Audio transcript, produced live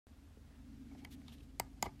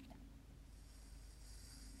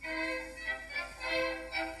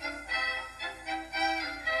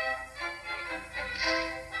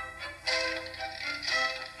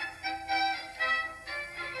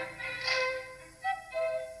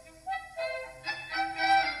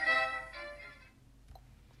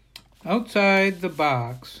Outside the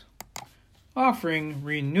box, offering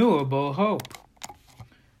renewable hope.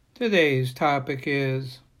 Today's topic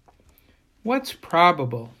is, what's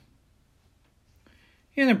probable?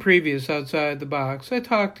 In a previous Outside the Box, I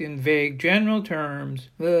talked in vague general terms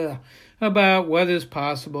about what is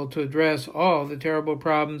possible to address all the terrible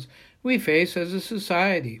problems we face as a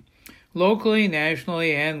society, locally,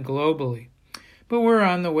 nationally, and globally. But we're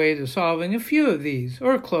on the way to solving a few of these,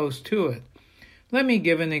 or close to it. Let me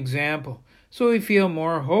give an example, so we feel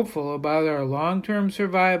more hopeful about our long-term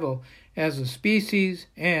survival as a species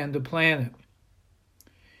and a planet.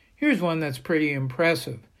 Here's one that's pretty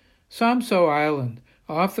impressive. Samso Island,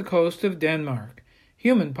 off the coast of Denmark,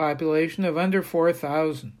 human population of under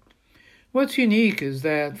 4,000. What's unique is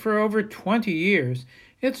that for over 20 years,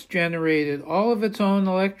 it's generated all of its own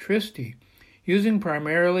electricity, using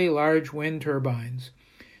primarily large wind turbines.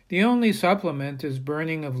 The only supplement is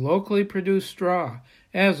burning of locally produced straw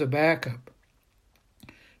as a backup.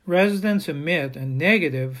 Residents emit a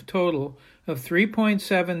negative total of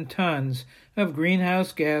 3.7 tons of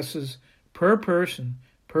greenhouse gases per person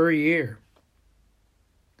per year.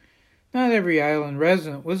 Not every island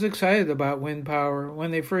resident was excited about wind power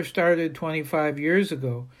when they first started 25 years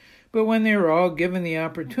ago, but when they were all given the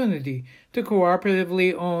opportunity to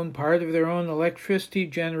cooperatively own part of their own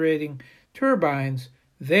electricity-generating turbines,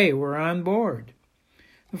 they were on board.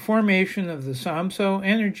 The formation of the Samso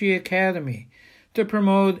Energy Academy to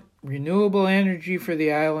promote renewable energy for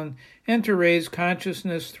the island and to raise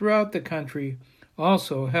consciousness throughout the country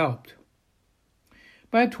also helped.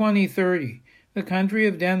 By 2030, the country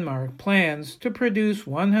of Denmark plans to produce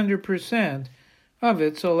 100% of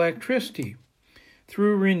its electricity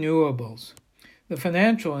through renewables. The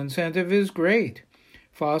financial incentive is great.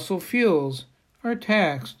 Fossil fuels are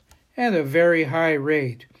taxed at a very high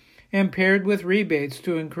rate and paired with rebates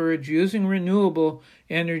to encourage using renewable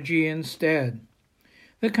energy instead.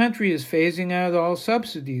 The country is phasing out all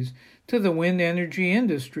subsidies to the wind energy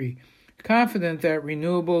industry, confident that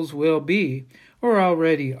renewables will be, or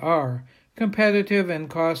already are, competitive and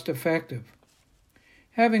cost-effective.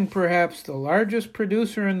 Having perhaps the largest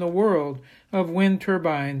producer in the world of wind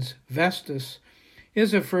turbines, Vestas,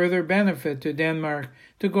 is a further benefit to Denmark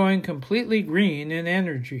to going completely green in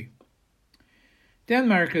energy.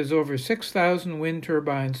 Denmark has over 6,000 wind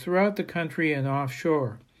turbines throughout the country and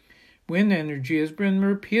offshore. Wind energy has been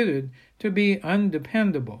reputed to be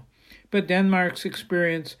undependable, but Denmark's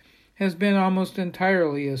experience has been almost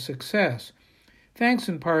entirely a success, thanks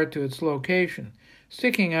in part to its location,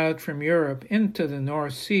 sticking out from Europe into the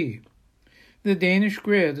North Sea. The Danish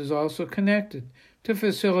grid is also connected to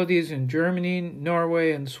facilities in Germany,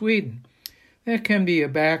 Norway, and Sweden that can be a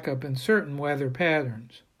backup in certain weather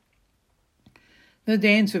patterns. The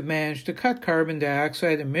Danes have managed to cut carbon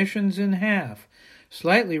dioxide emissions in half,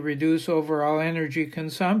 slightly reduce overall energy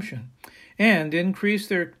consumption, and increase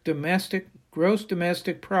their gross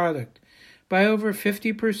domestic product by over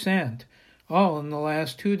 50%, all in the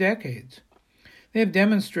last 2 decades. They have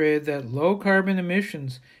demonstrated that low carbon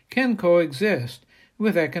emissions can coexist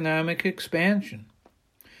with economic expansion.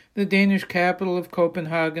 The Danish capital of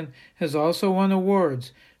Copenhagen has also won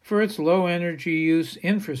awards for its low energy use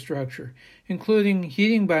infrastructure, including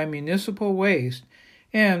heating by municipal waste,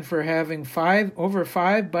 and for having over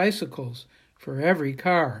 5 bicycles for every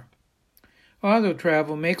car. Auto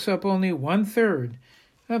travel makes up only 1/3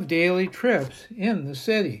 of daily trips in the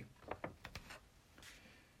city.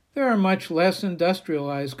 There are much less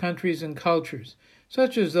industrialized countries and cultures,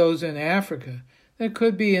 such as those in Africa, that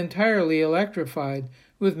could be entirely electrified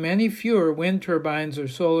with many fewer wind turbines or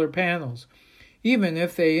solar panels, even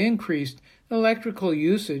if they increased electrical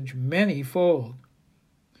usage many-fold.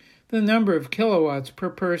 The number of kilowatts per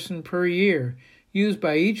person per year used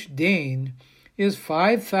by each Dane is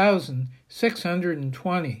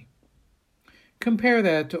 5,620. Compare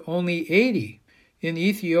that to only 80 in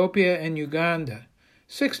Ethiopia and Uganda,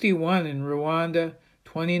 61 in Rwanda,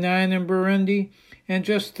 29 in Burundi, and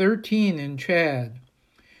just 13 in Chad.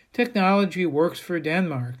 Technology works for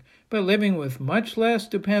Denmark, but living with much less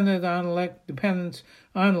dependence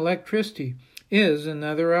on electricity is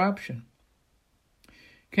another option.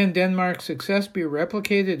 Can Denmark's success be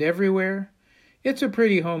replicated everywhere? It's a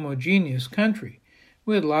pretty homogeneous country,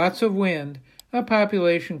 with lots of wind, a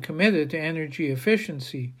population committed to energy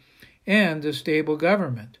efficiency, and a stable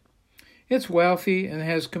government. It's wealthy and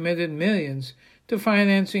has committed millions to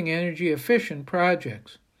financing energy-efficient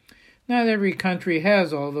projects. Not every country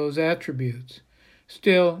has all those attributes.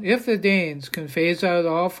 Still, if the Danes can phase out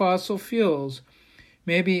all fossil fuels,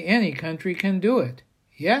 maybe any country can do it.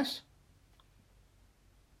 Yes?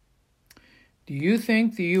 Do you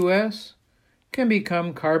think the U.S. can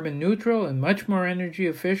become carbon neutral and much more energy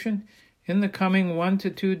efficient in the coming 1 to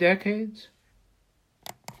 2 decades?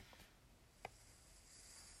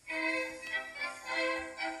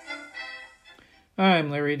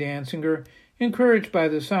 I'm Larry Dansinger, encouraged by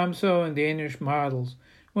the SAMSO and Danish models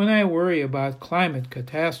when I worry about climate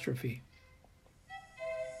catastrophe.